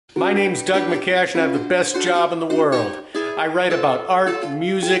My name's Doug McCash and I have the best job in the world. I write about art,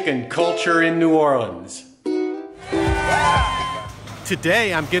 music, and culture in New Orleans.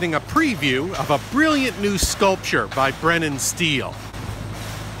 Today I'm getting a preview of a brilliant new sculpture by Brennan Steele.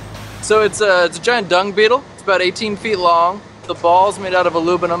 So it's a giant dung beetle. It's about 18 feet long. The ball's made out of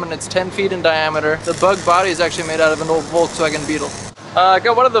aluminum and it's 10 feet in diameter. The bug body is actually made out of an old Volkswagen beetle. I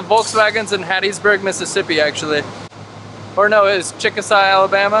got one of the Volkswagens in Hattiesburg, Mississippi, actually. Or no, it's Chickasaw,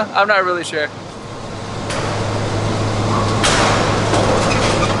 Alabama. I'm not really sure.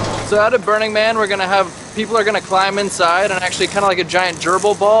 So out at Burning Man, we're gonna have people are gonna climb inside, and actually kind of like a giant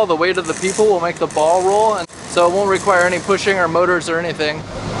gerbil ball, the weight of the people will make the ball roll, and so it won't require any pushing or motors or anything.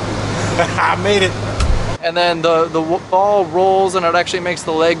 I made it. And then the ball rolls, and it actually makes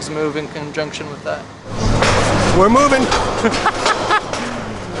the legs move in conjunction with that. We're moving.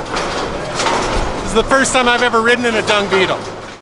 This is the first time I've ever ridden in a dung beetle.